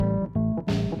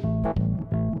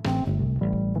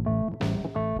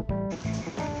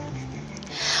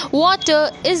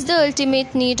Water is the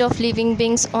ultimate need of living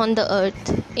beings on the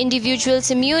earth. Individuals'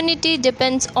 immunity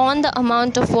depends on the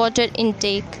amount of water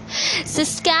intake.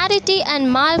 Scarcity and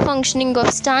malfunctioning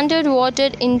of standard water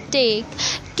intake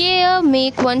care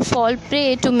make one fall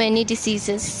prey to many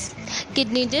diseases.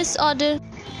 Kidney disorder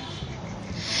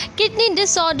Kidney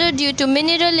disorder due to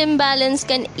mineral imbalance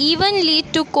can even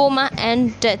lead to coma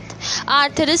and death.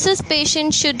 Arthritis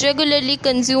patients should regularly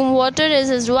consume water as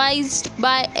advised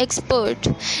by experts.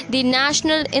 The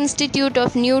National Institute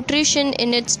of Nutrition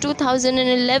in its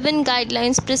 2011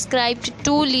 guidelines prescribed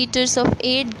 2 liters of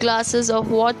 8 glasses of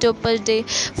water per day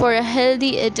for a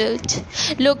healthy adult.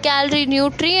 Low-calorie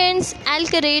nutrients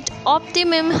encourage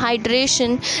optimum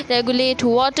hydration, regulate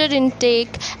water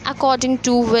intake according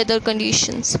to weather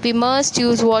conditions. We must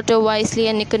use water wisely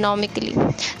and economically.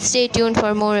 Stay tuned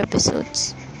for more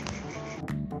episodes.